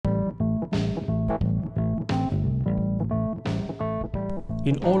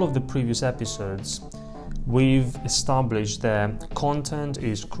In all of the previous episodes, we've established that content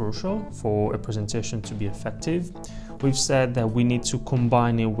is crucial for a presentation to be effective. We've said that we need to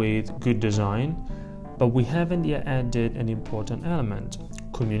combine it with good design, but we haven't yet added an important element: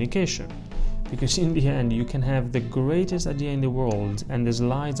 communication. Because in the end, you can have the greatest idea in the world and the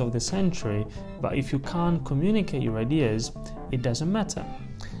slides of the century, but if you can't communicate your ideas, it doesn't matter.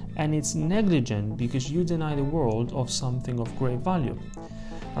 And it's negligent because you deny the world of something of great value.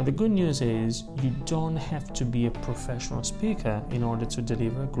 Now, the good news is you don't have to be a professional speaker in order to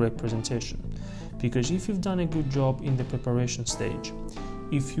deliver a great presentation. Because if you've done a good job in the preparation stage,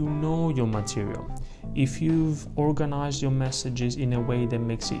 if you know your material, if you've organized your messages in a way that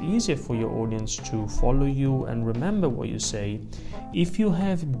makes it easier for your audience to follow you and remember what you say, if you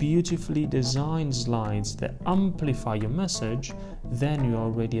have beautifully designed slides that amplify your message, then you're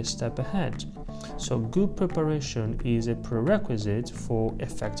already a step ahead. So good preparation is a prerequisite for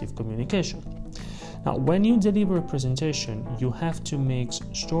effective communication. Now, when you deliver a presentation, you have to mix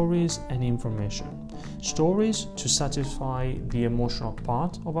stories and information. Stories to satisfy the emotional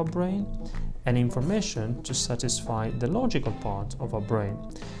part of our brain, and information to satisfy the logical part of our brain.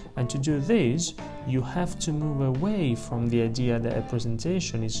 And to do this, you have to move away from the idea that a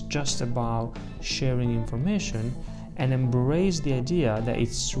presentation is just about sharing information and embrace the idea that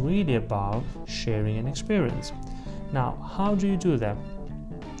it's really about sharing an experience. Now, how do you do that?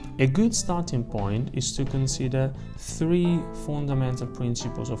 A good starting point is to consider 3 fundamental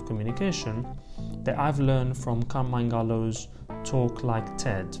principles of communication that I've learned from Carmine Gallo's Talk Like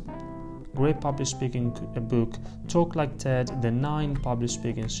TED. Great public speaking book, Talk Like TED, the 9 public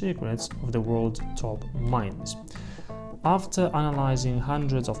speaking secrets of the world's top minds. After analyzing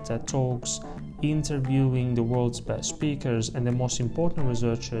hundreds of TED Talks, interviewing the world's best speakers and the most important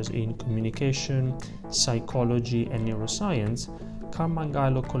researchers in communication, psychology, and neuroscience, Carmine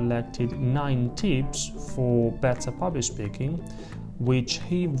Gallo collected 9 tips for better public speaking, which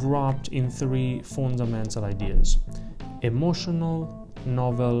he wrapped in 3 fundamental ideas: emotional,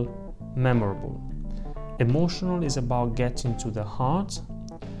 novel, memorable. Emotional is about getting to the heart,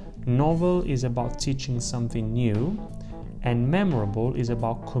 novel is about teaching something new, and memorable is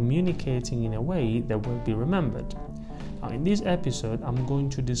about communicating in a way that will be remembered. Now, in this episode, I'm going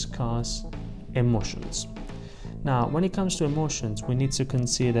to discuss emotions. Now, when it comes to emotions, we need to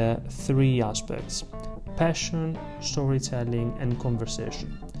consider 3 aspects: passion, storytelling, and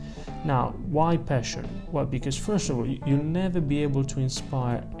conversation. Now, why passion? Well, because first of all, you'll never be able to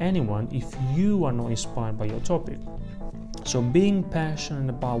inspire anyone if you are not inspired by your topic. So being passionate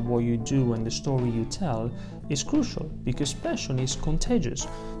about what you do and the story you tell is crucial, because passion is contagious.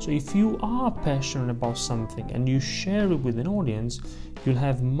 So if you are passionate about something and you share it with an audience, you'll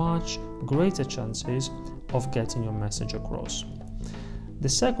have much greater chances of getting your message across. The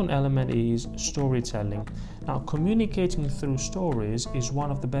second element is storytelling. Now, communicating through stories is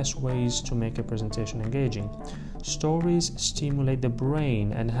one of the best ways to make a presentation engaging. Stories stimulate the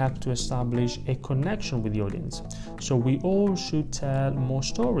brain and help to establish a connection with the audience. So we all should tell more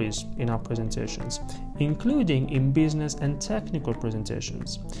stories in our presentations, including in business and technical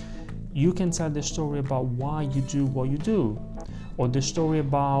presentations. You can tell the story about why you do what you do, or the story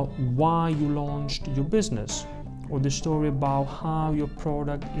about why you launched your business, or the story about how your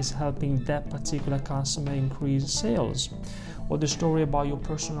product is helping that particular customer increase sales, or the story about your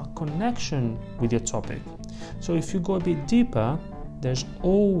personal connection with your topic. So if you go a bit deeper, there's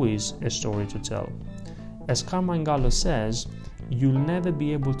always a story to tell. As Carmine Gallo says, you'll never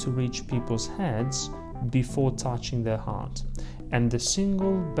be able to reach people's heads before touching their heart. And the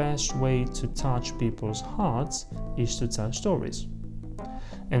single best way to touch people's hearts is to tell stories.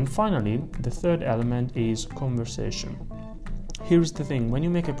 And finally, the third element is conversation. Here's the thing: when you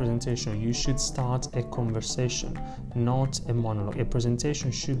make a presentation, you should start a conversation, not a monologue. A presentation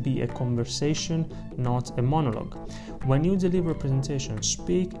should be a conversation, not a monologue. When you deliver a presentation,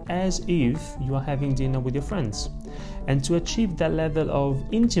 speak as if you are having dinner with your friends. And to achieve that level of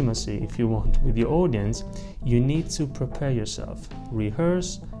intimacy, if you want, with your audience, you need to prepare yourself,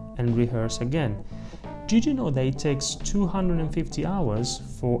 rehearse and rehearse again. Did you know that it takes 250 hours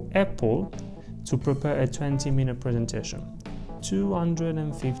for Apple to prepare a 20-minute presentation?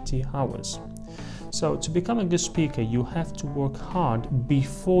 250 hours. So to become a good speaker, you have to work hard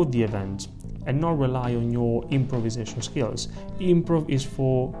before the event and not rely on your improvisation skills. Improv is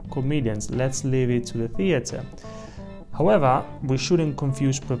for comedians. Let's leave it to the theater. However, we shouldn't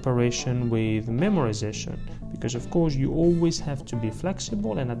confuse preparation with memorization, because of course you always have to be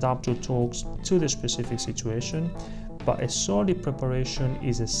flexible and adapt your talks to the specific situation, but a solid preparation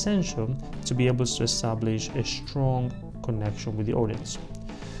is essential to be able to establish a strong connection with the audience.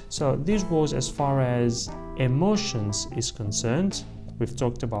 So this was as far as emotions is concerned. We've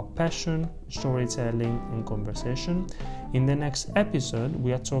talked about passion, storytelling, and conversation. In the next episode,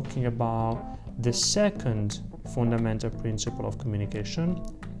 we are talking about the second fundamental principle of communication,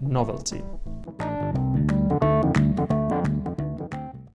 novelty.